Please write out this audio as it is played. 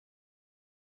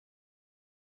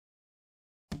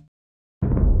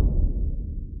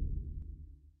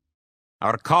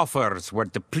Our coffers were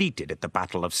depleted at the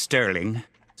Battle of Stirling,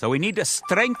 so we need to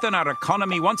strengthen our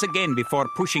economy once again before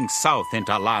pushing south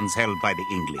into lands held by the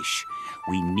English.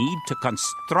 We need to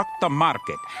construct a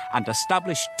market and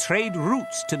establish trade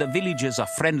routes to the villages of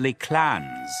friendly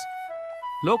clans.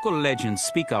 Local legends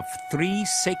speak of 3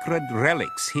 sacred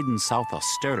relics hidden south of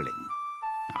Stirling.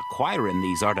 Acquiring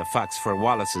these artifacts for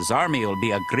Wallace's army will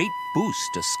be a great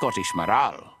boost to Scottish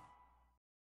morale.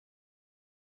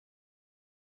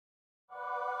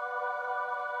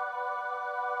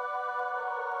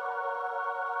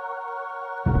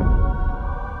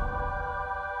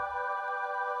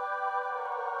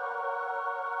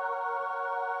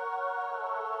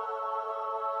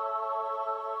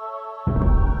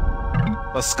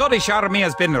 The Scottish army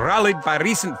has been rallied by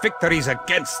recent victories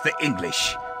against the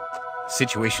English. The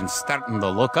situation's starting to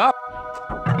look up.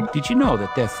 Did you know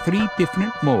that there are 3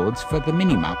 different modes for the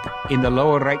minimap in the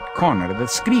lower right corner of the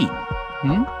screen?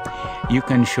 You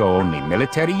can show only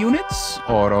military units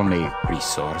or only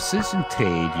resources and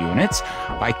trade units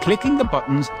by clicking the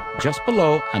buttons just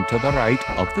below and to the right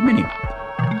of the minimap.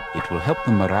 It will help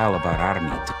the morale of our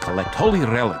army to collect holy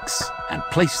relics and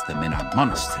place them in our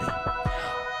monastery.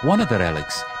 One of the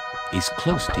relics is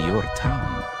close to your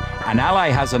town. An ally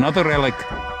has another relic,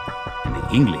 and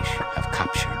the English have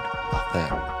captured a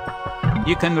third.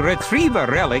 You can retrieve a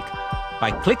relic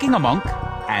by clicking a monk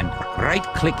and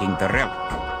right-clicking the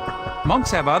relic.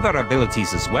 Monks have other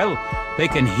abilities as well. They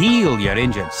can heal your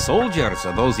injured soldiers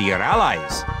or those of your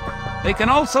allies. They can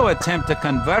also attempt to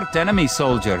convert enemy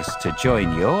soldiers to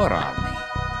join your army.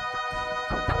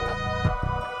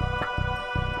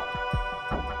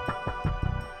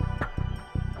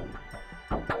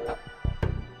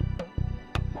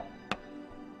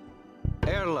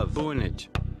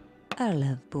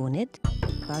 Erlef Bunid,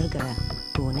 Vargara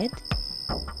Bunid.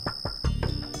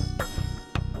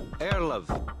 Erlef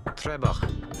Trebach.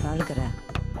 Vargara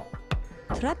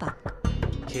Trebach.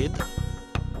 Kid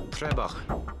Trebach.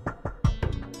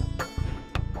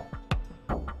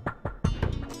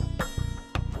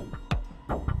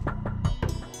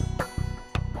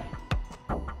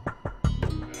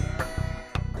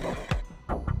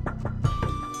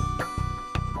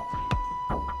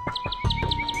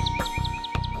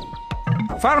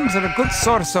 Farms are a good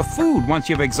source of food once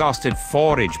you've exhausted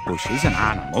forage bushes and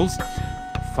animals.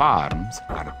 Farms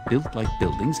are built like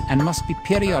buildings and must be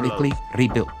periodically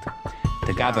rebuilt.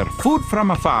 To gather food from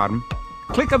a farm,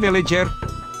 click a villager,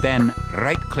 then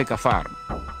right-click a farm.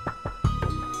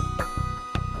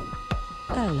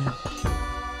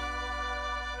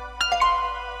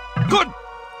 Good!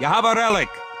 You have a relic.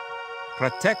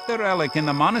 Protect the relic in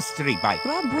the monastery by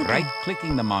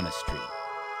right-clicking the monastery.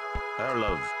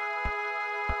 Erlef.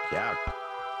 Ja.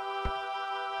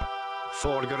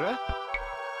 Vorgere.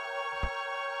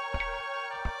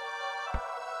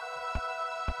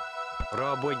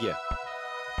 Rabwege.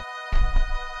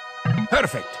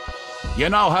 Perfect. You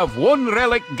now have 1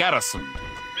 relic garrisoned.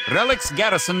 Relics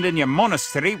garrisoned in your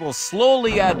monastery will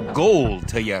slowly add gold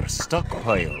to your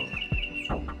stockpile.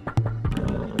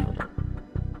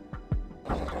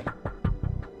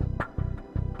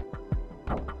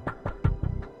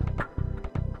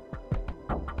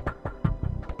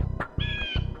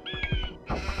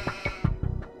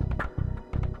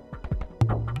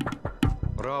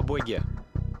 Rabwege.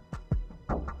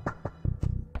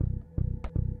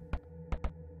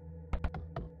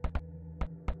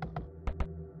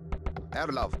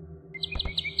 Erlef.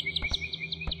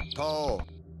 To.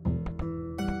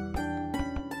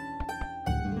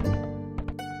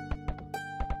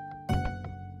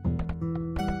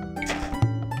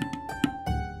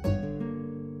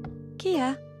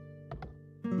 Kia.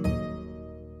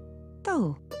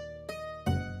 To.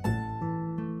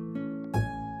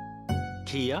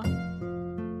 Kia.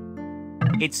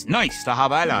 It's nice to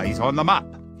have allies on the map.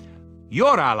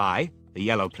 Your ally, the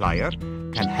yellow player,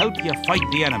 can help you fight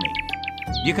the enemy.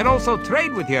 You can also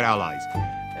trade with your allies.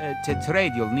 To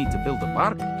trade, you'll need to build a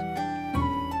market.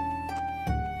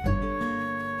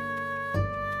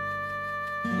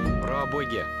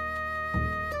 Rabwege.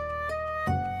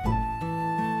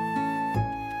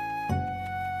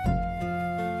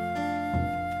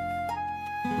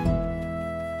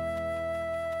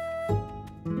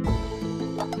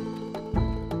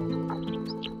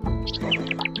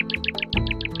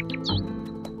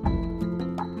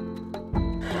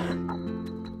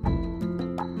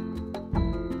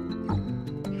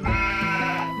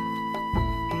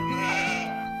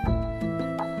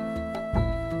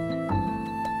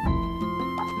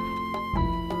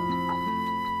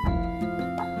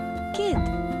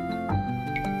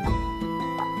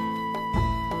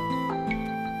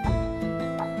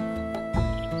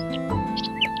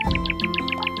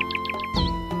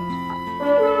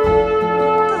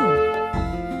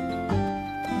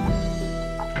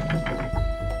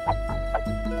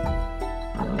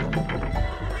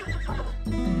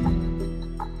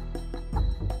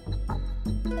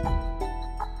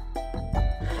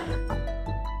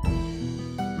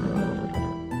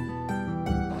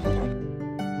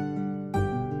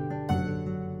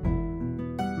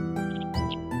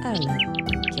 Arle.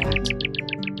 Kiat.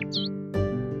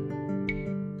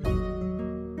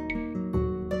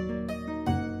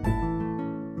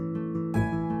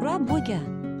 Rabuga.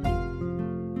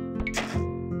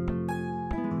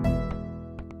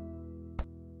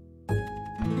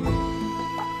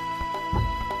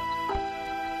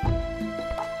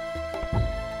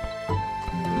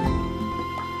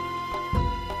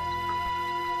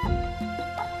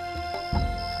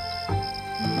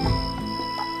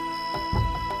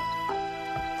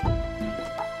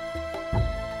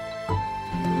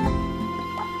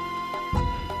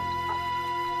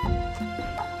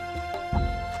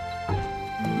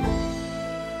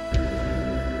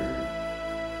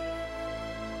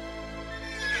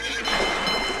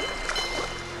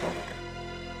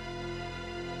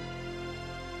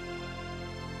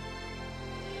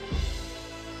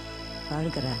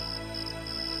 Vargara.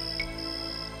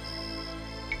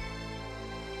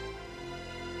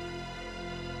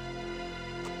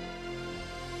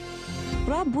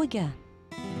 Rabuga.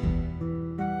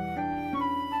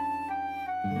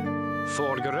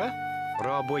 Folgere.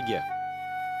 Raboige.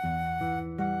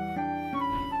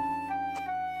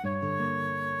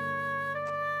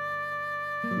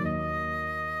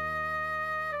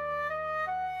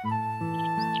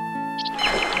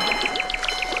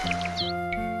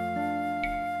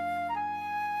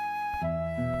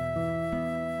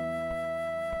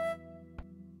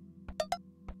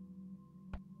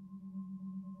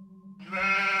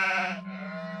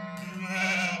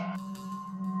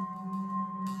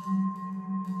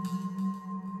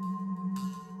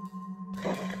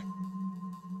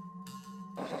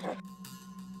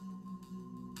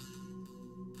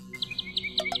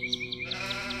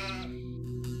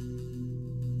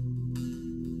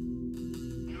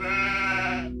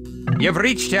 You've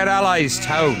reached your ally's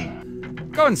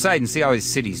town. Go inside and see how his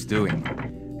city's doing.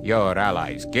 Your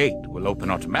ally's gate will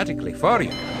open automatically for you.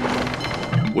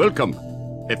 Welcome.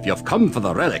 If you've come for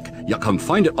the relic, you can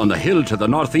find it on the hill to the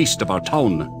northeast of our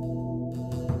town.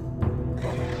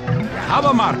 You have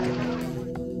a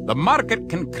market. The market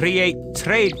can create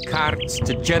trade cards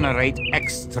to generate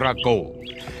extra gold.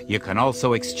 You can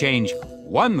also exchange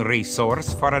one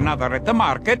resource for another at the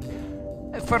market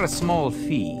for a small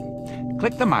fee.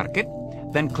 Click the market,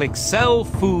 then click Sell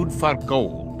Food for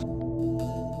Gold.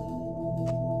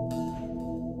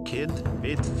 Kid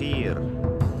bit 4.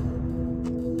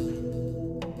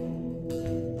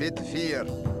 Bit 4.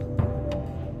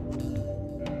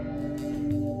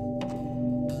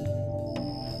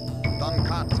 Dan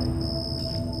kat.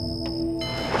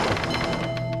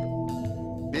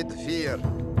 Bit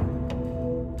 4.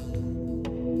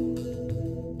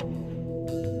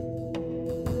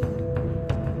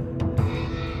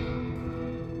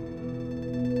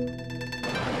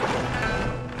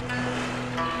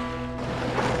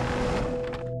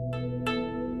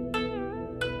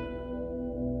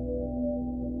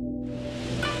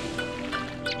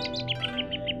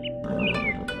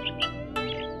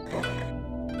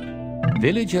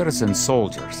 Villagers and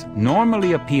soldiers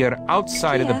normally appear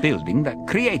outside of the building that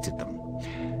created them.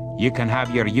 You can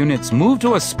have your units move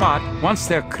to a spot once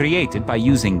they're created by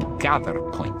using gather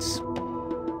points.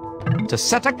 To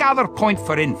set a gather point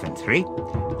for infantry,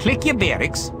 click your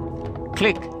barracks,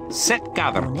 click Set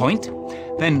Gather Point,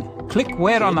 then click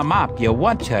where on the map you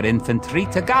want your infantry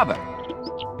to gather.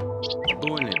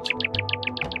 Bunit.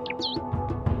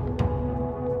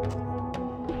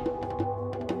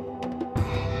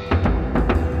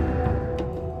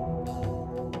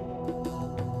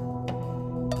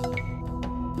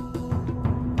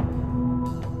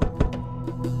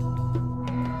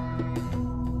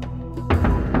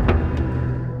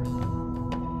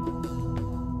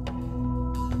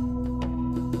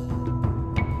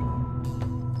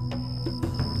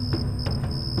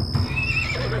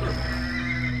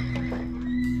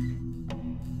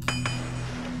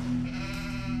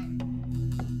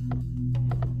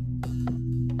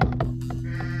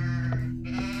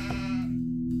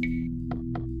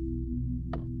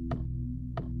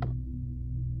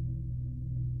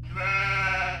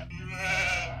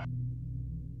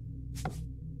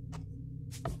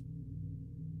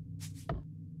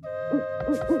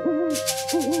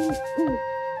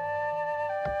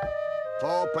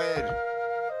 Forward.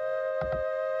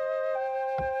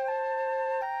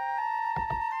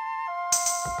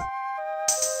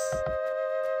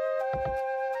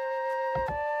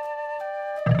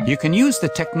 You can use the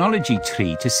technology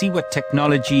tree to see what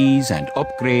technologies and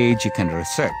upgrades you can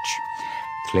research.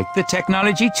 Click the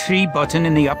technology tree button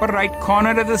in the upper right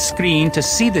corner of the screen to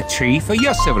see the tree for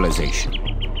your civilization.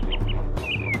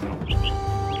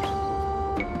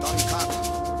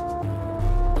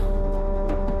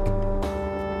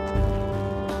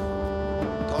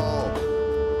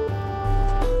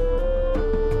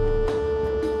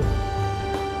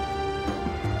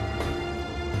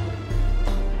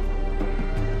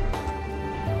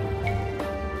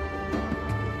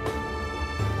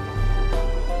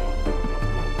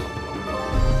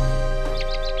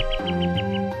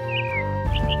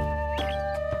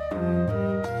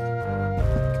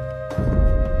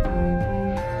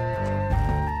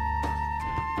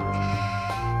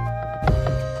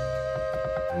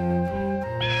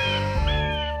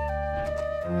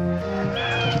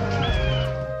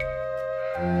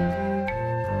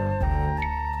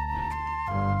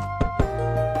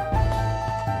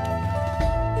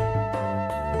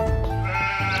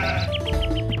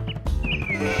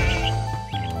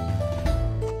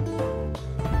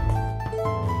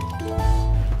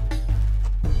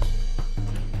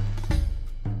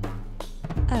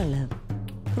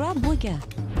 Praboga.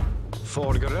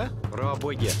 Forgere,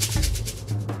 Raboge.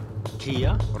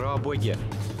 Kia, Raboge.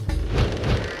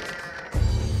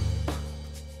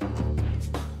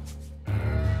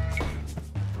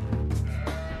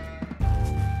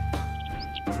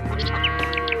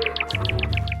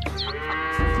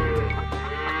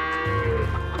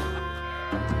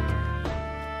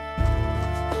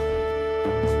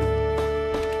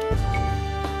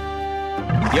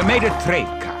 You made a trade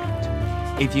card.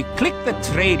 If you click the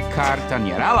trade card on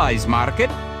your allies' market,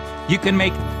 you can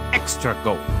make extra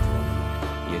gold.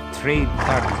 Your trade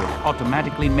card will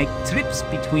automatically make trips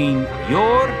between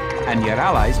your and your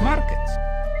allies' markets.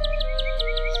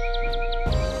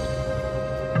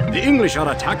 The English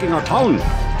are attacking our town.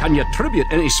 Can you tribute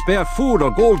any spare food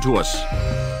or gold to us?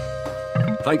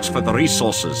 Thanks for the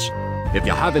resources. If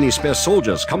you have any spare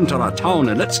soldiers, come to our town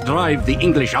and let's drive the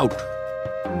English out.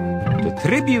 To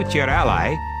tribute your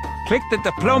ally, click the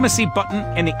diplomacy button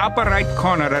in the upper right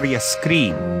corner of your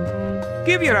screen.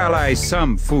 Give your ally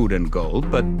some food and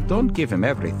gold, but don't give him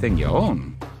everything you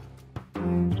own.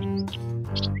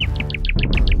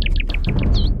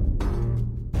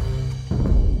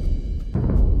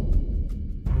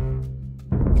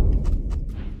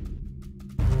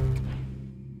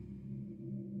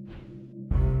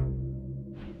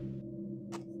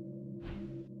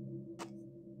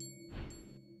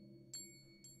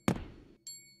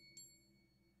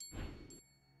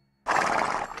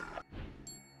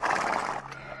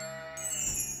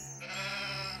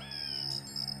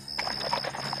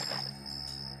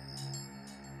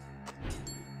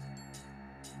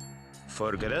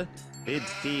 Forgere, bid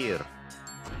 4.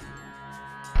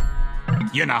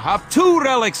 You now have 2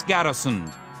 relics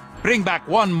garrisoned. Bring back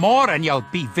 1 more and you'll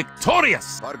be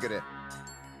victorious. Forgere.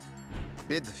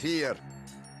 Bid 4.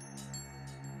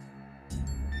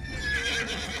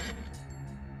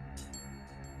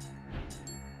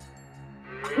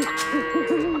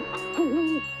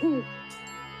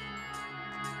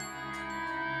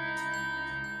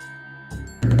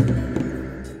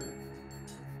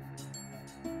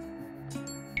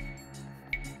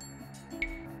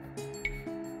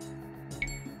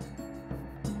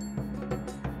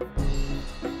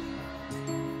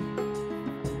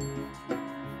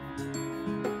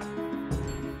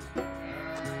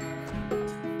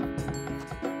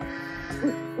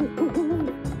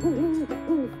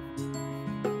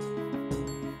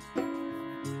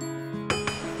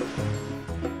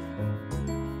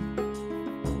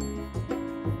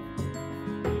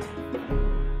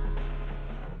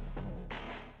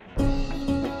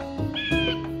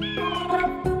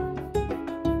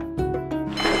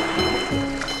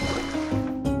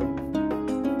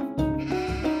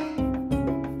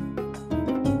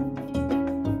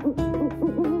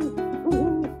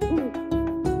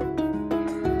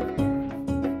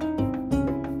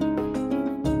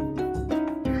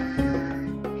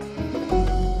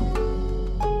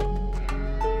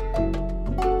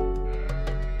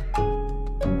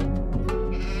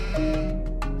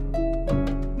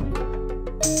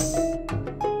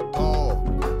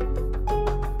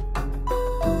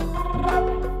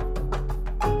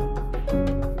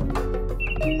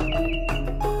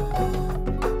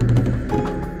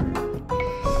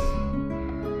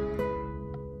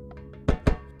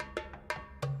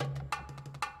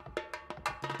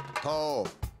 To.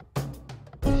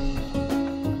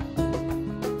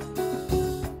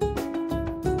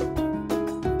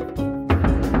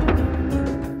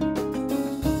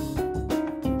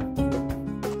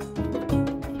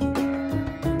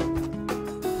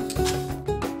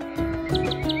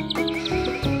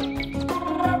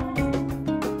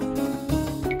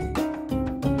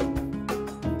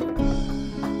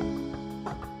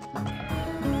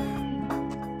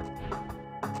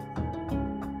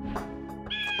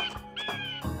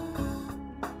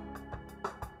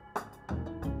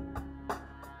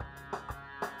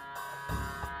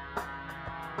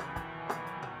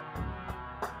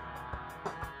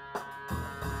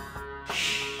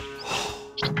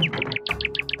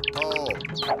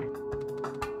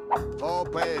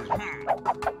 Open.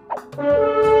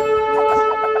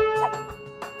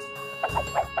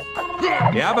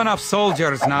 You have enough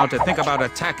soldiers now to think about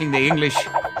attacking the English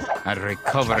and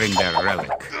recovering their relic.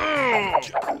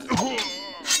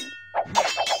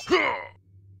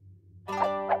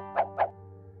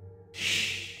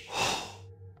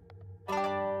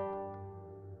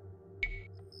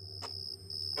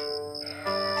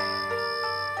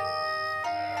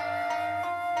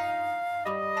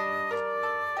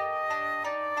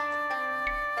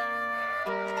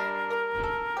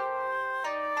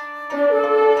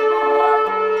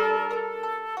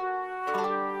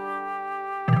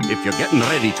 If you're getting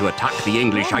ready to attack the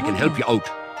English, I can help you out.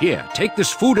 Here, take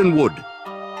this food and wood.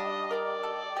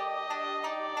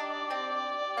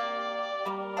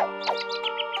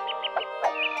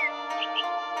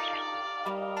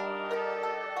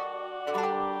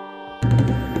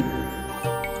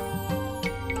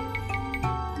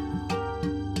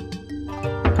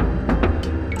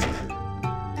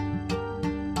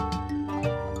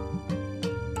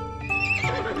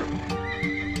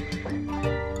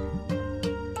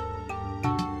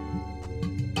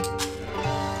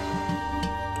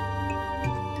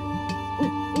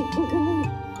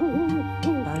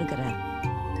 Bargara.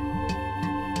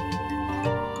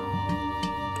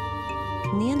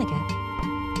 Nianaga.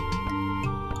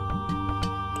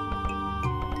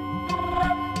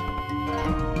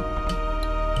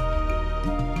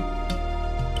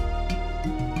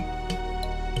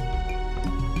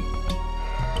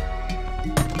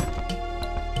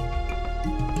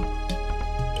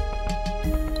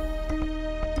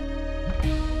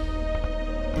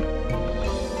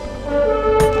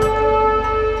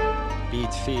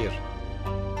 Bit 4.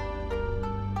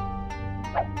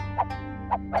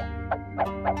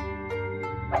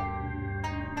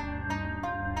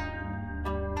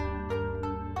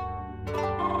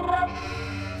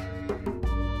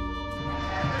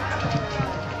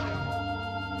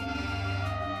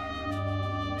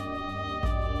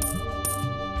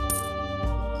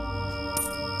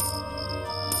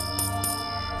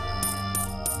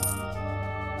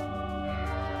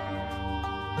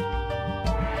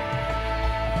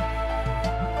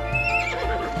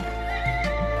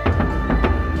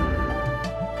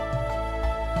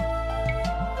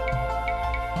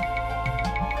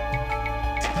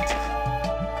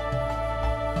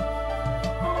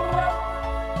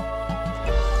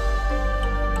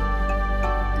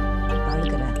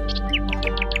 Bargara.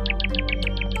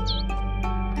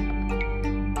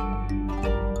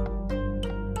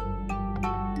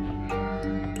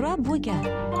 Rabuga.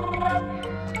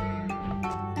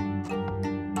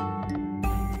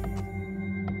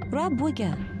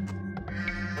 Rabuga.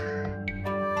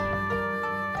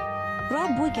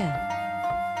 Rabuga.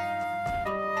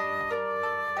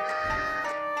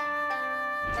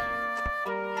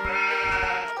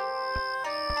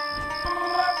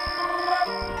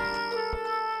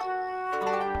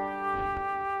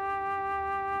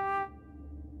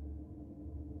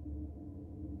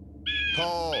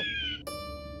 To.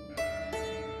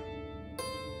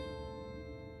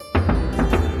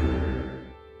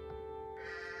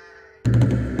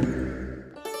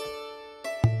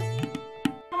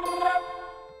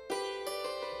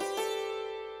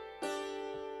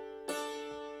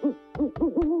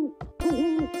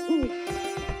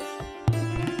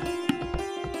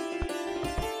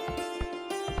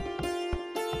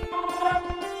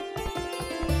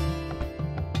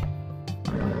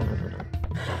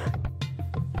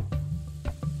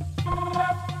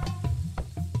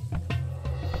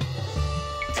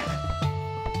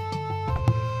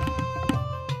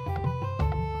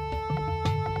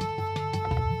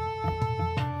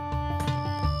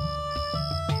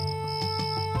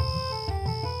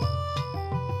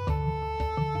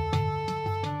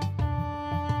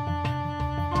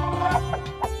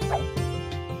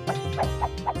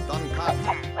 Duncat.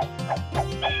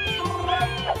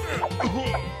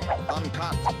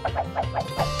 Duncat.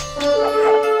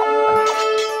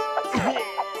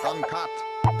 Duncat.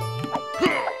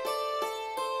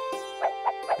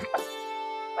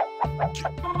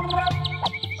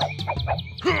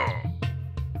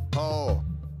 To.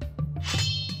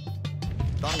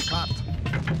 Duncat.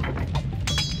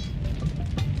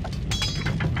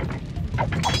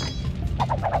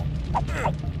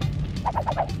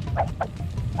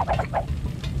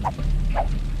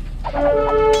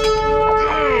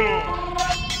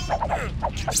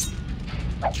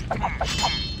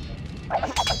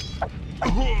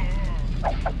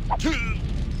 To.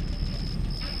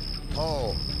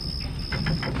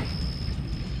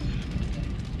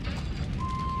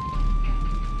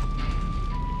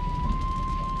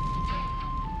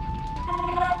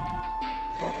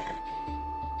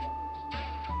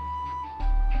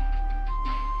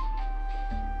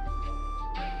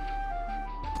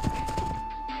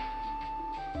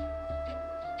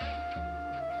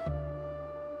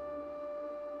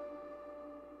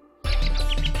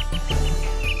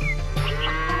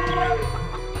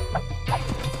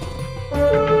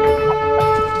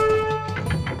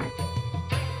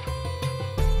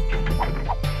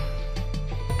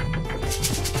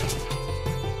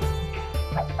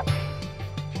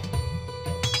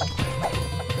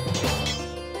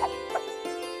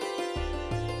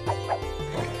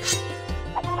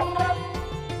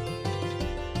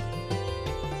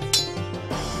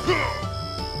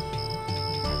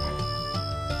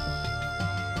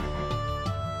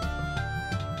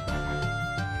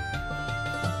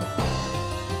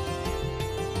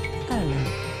 Erlen.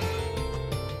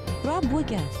 Rob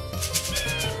Wigger.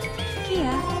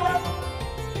 Kia.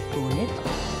 Gunit.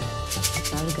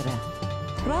 Balgra.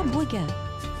 Rob Wigger.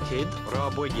 Kid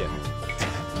Raboye.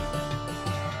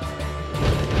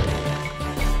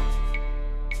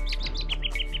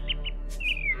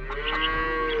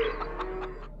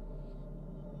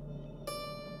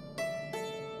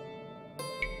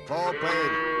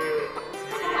 Forward.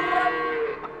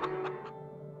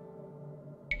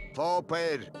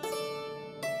 Forward.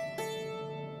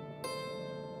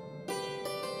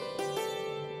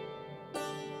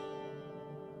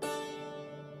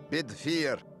 Bid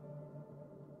fear.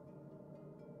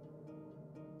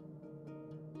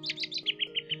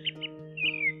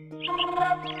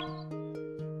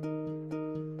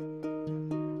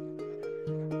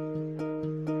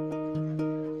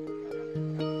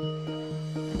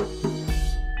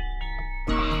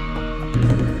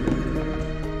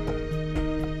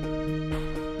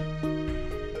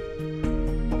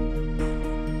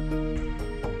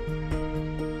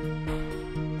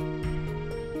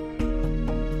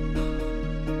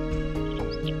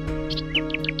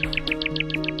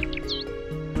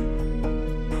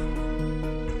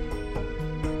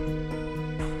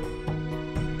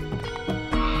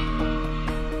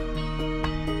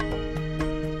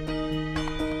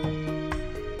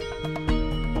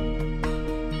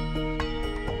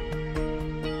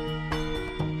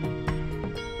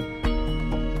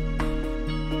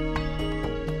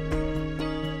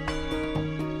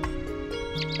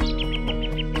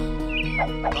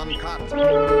 Uncut.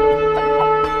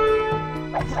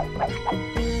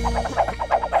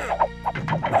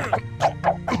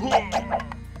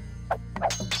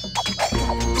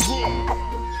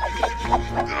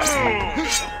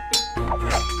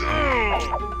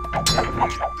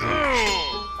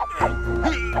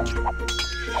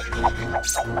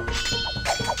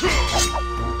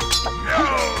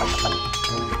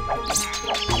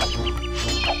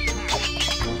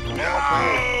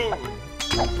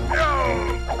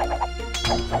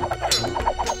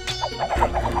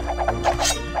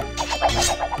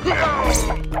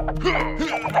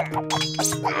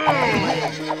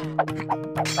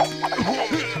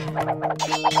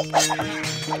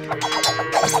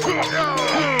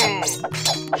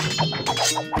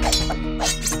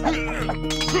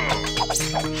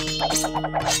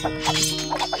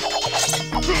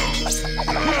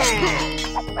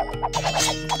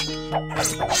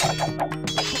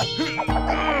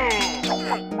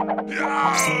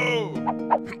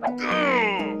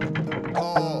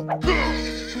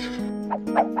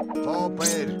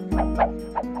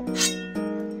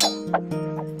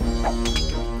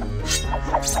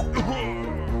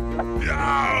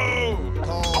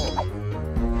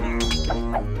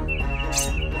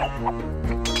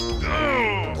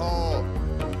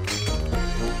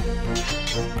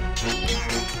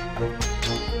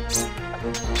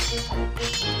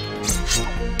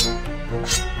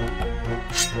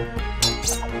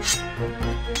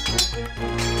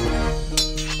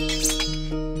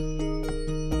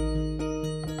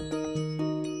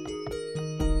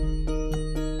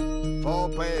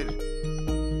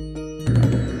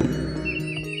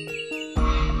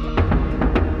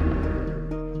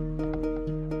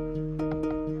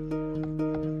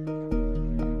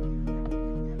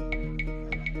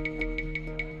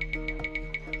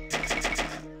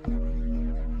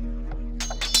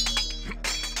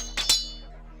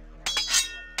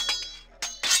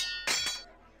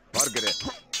 Margaret.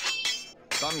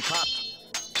 Uncut.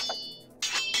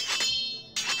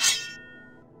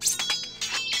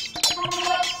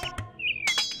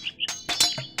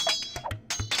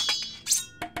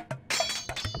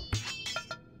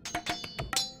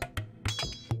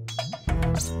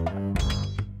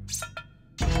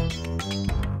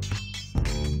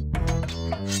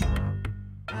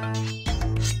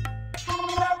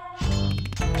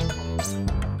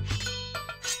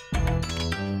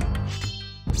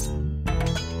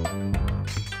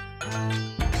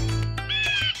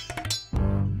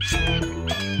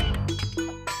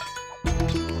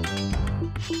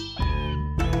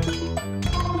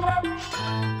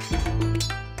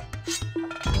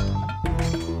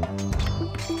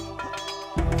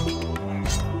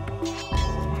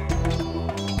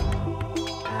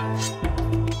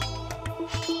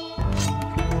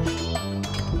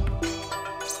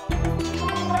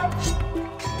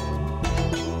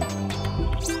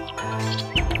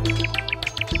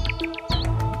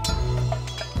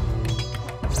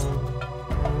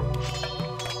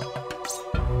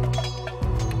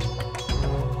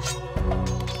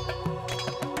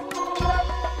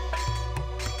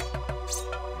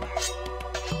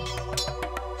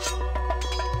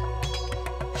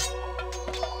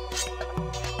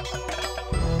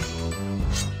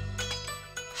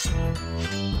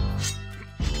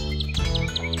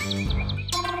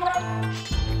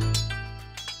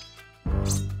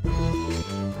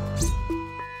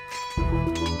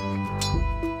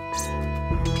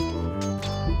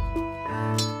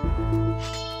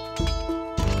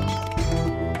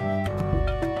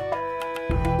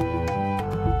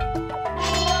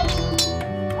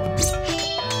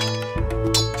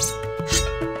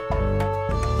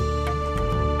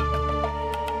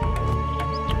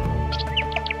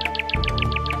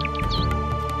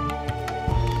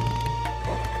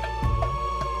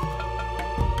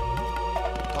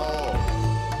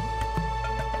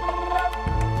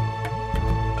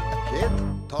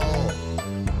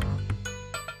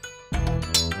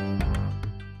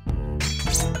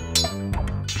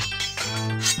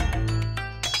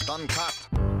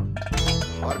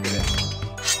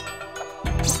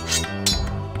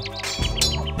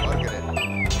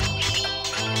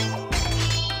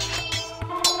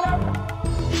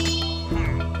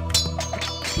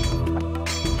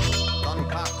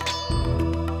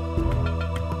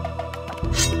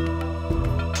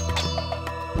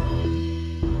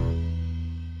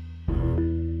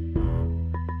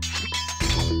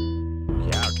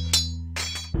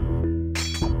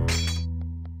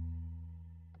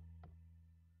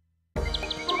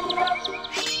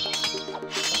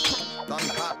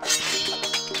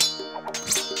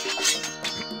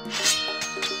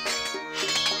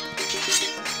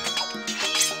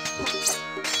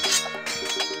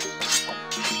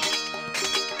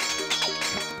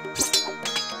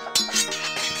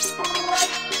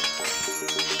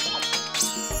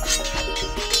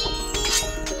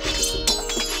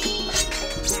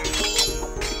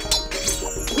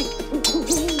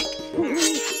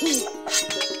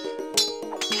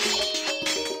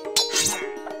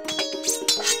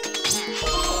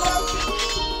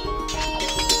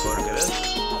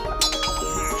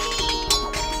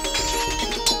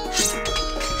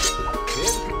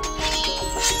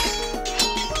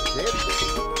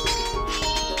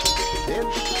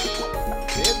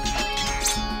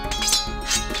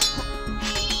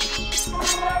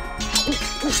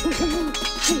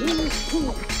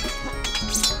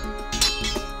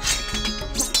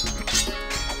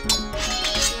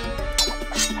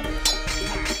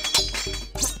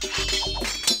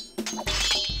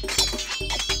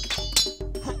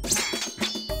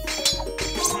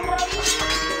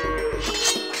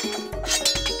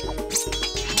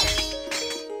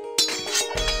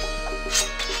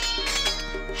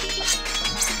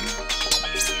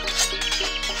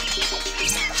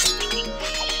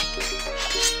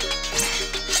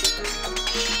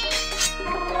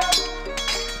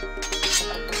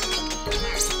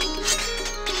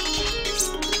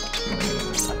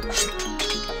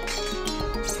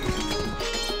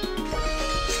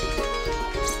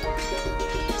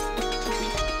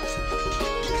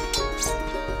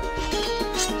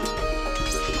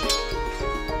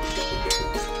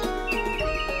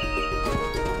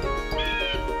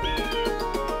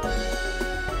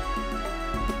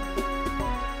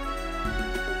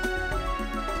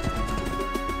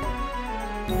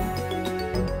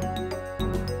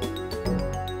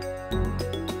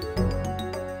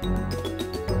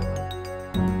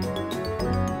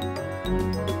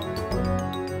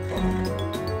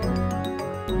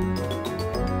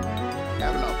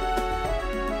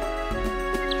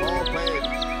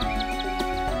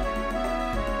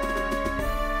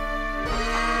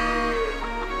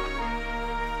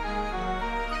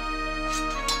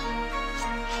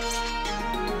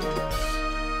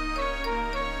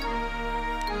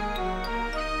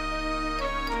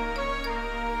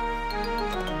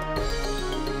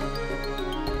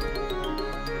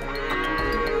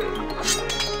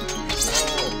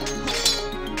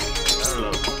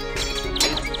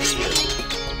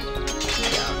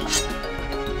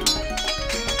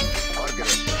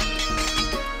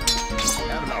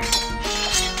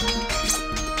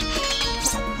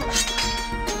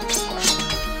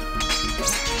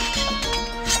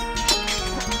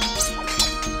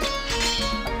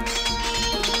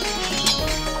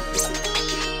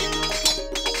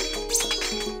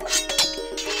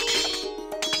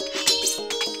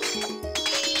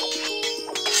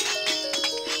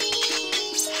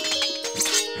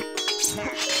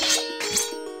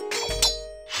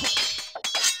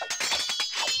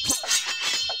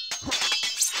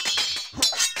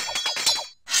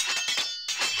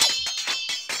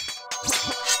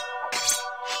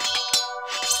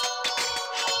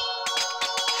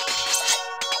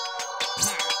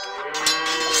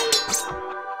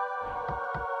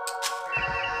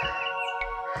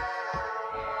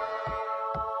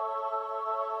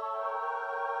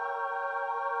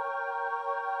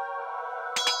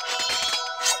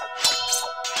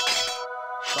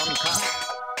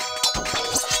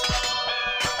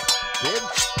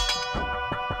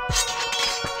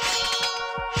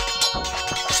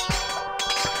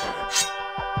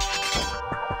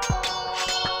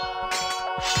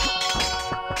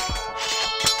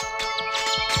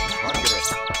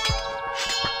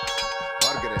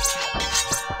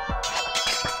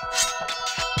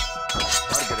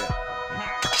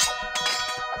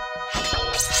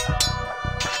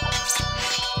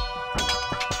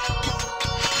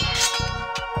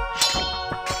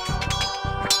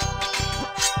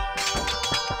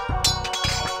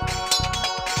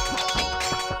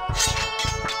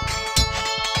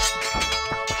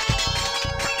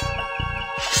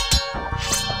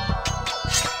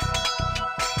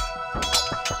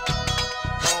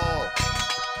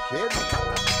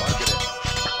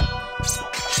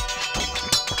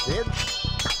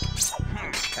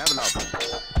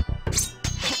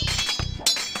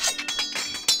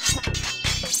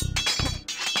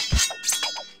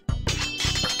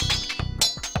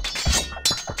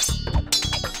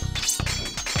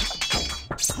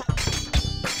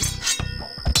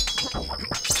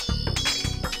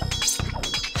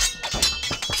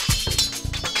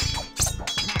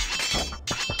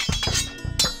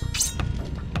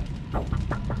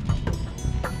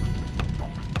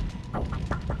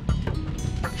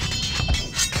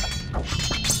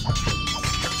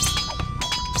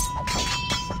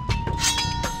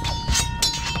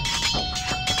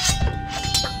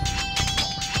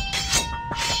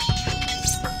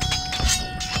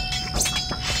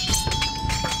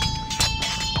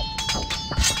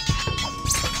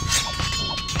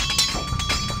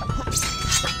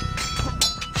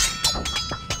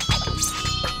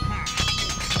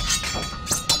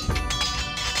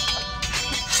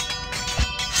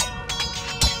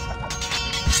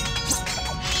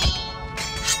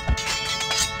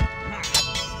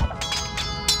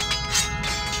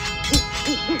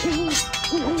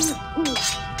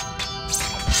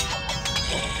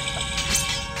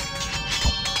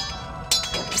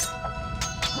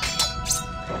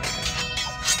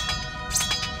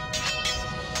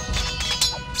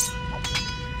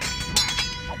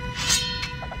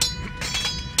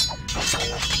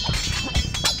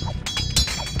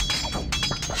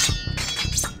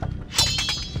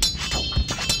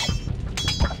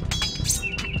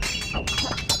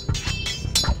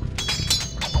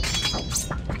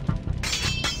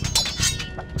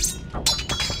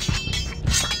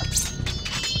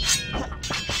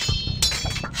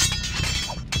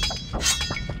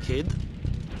 Kid.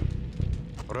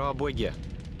 Rabwege.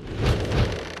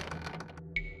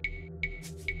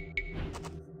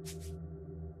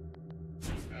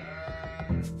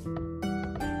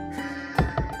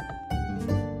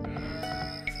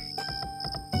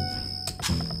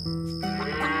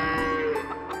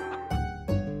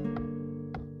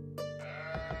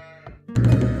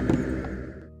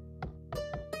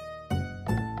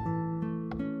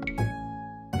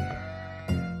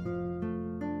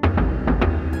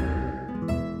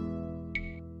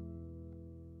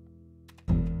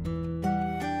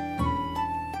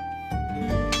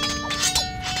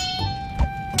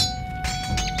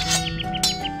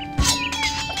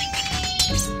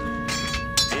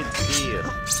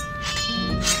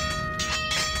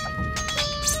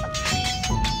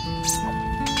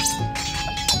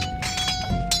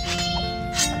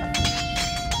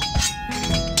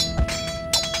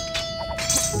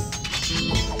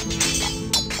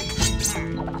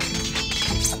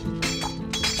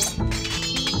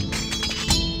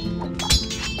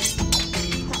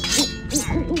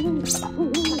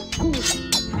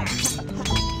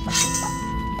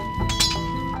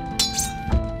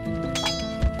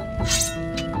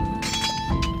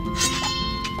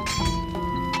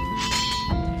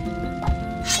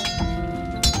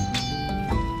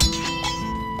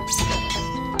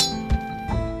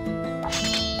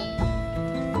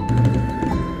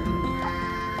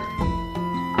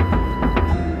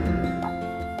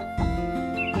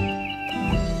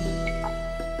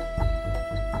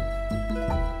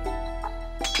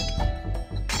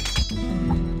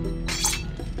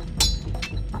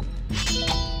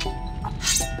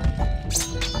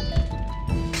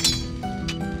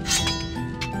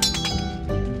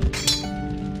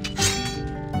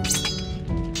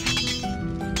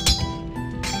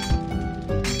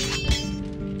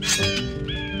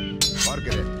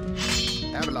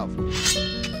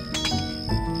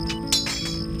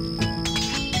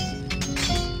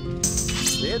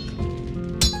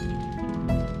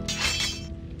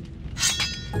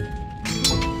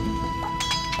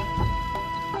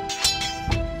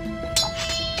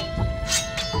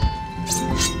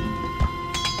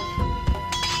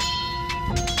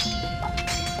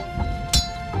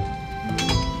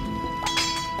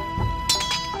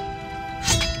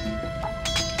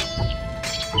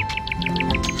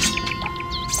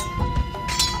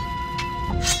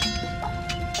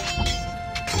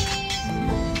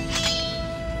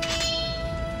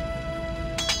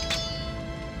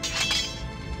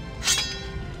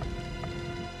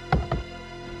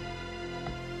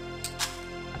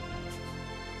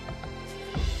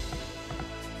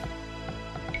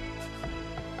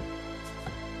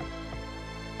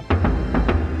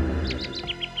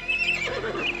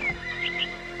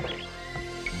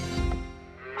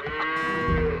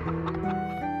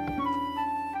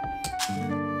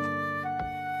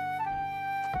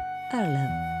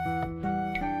 Arlen.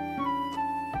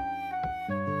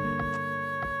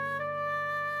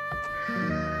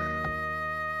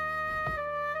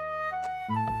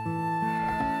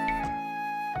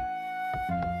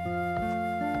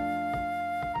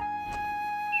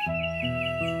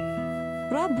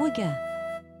 Rabwege.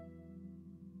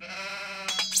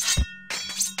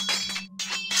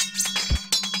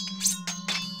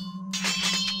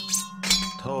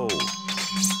 Toe.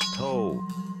 Toe.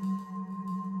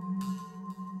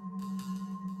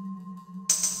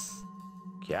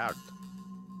 Kjart.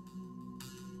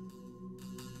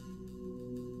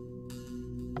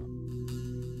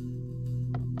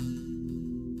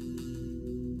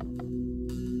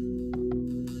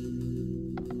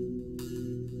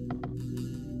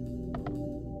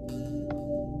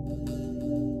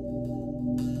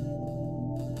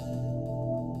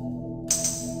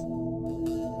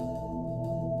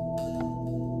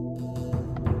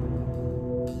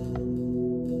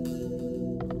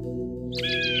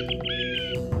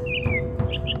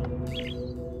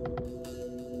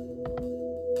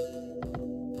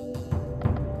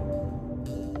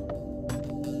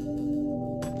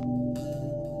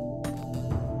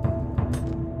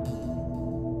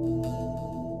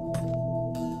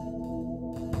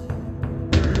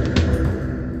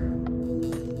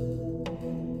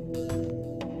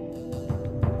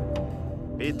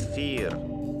 Bit 4.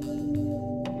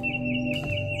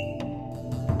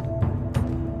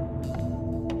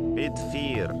 Bit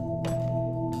 4.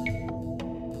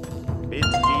 Bit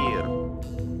 4.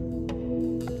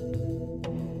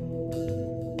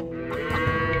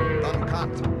 Dan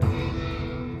kat.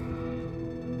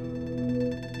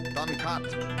 Dan kat.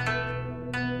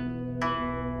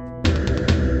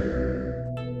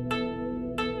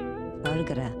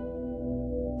 Olgra.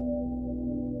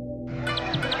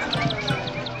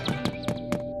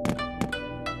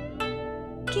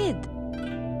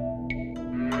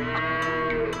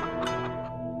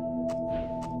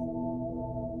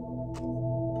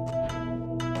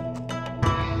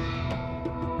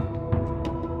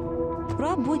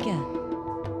 Buga.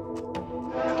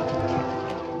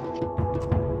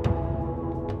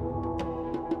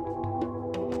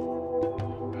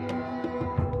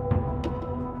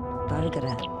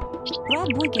 Bargara.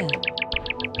 Buga.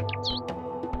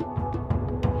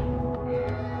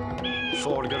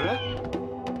 Folgere.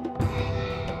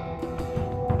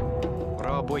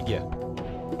 Rabwege.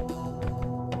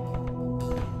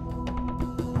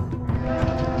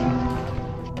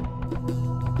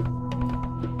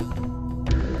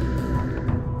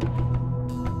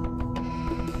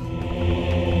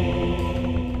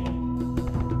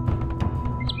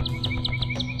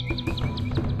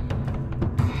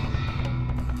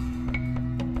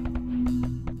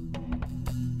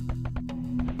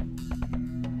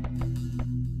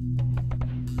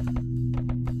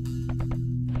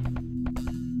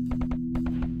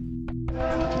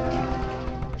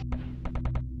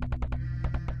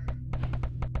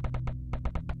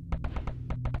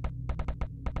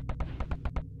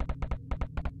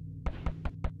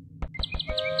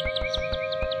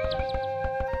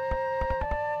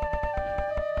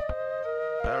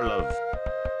 Erlov.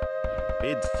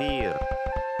 Bid fear.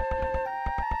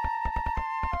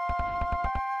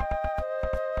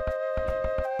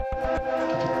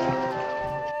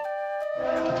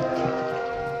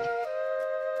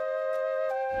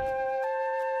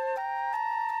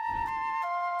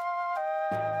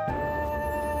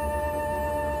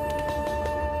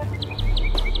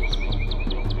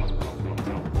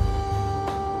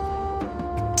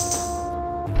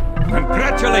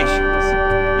 Congratulations!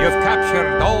 You've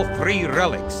captured all 3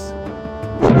 relics.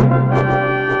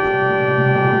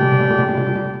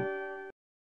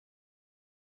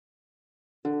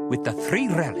 With the 3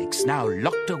 relics now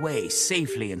locked away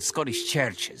safely in Scottish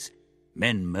churches,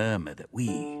 men murmur that we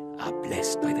are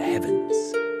blessed by the heavens.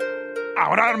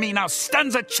 Our army now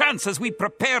stands a chance as we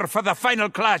prepare for the final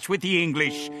clash with the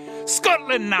English.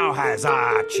 Scotland now has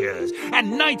archers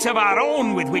and knights of our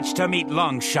own with which to meet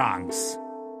Longshanks.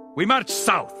 We march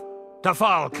south to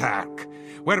Falkirk,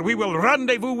 where we will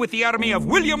rendezvous with the army of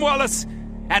William Wallace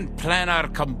and plan our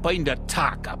combined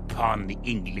attack upon the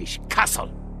English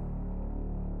castle.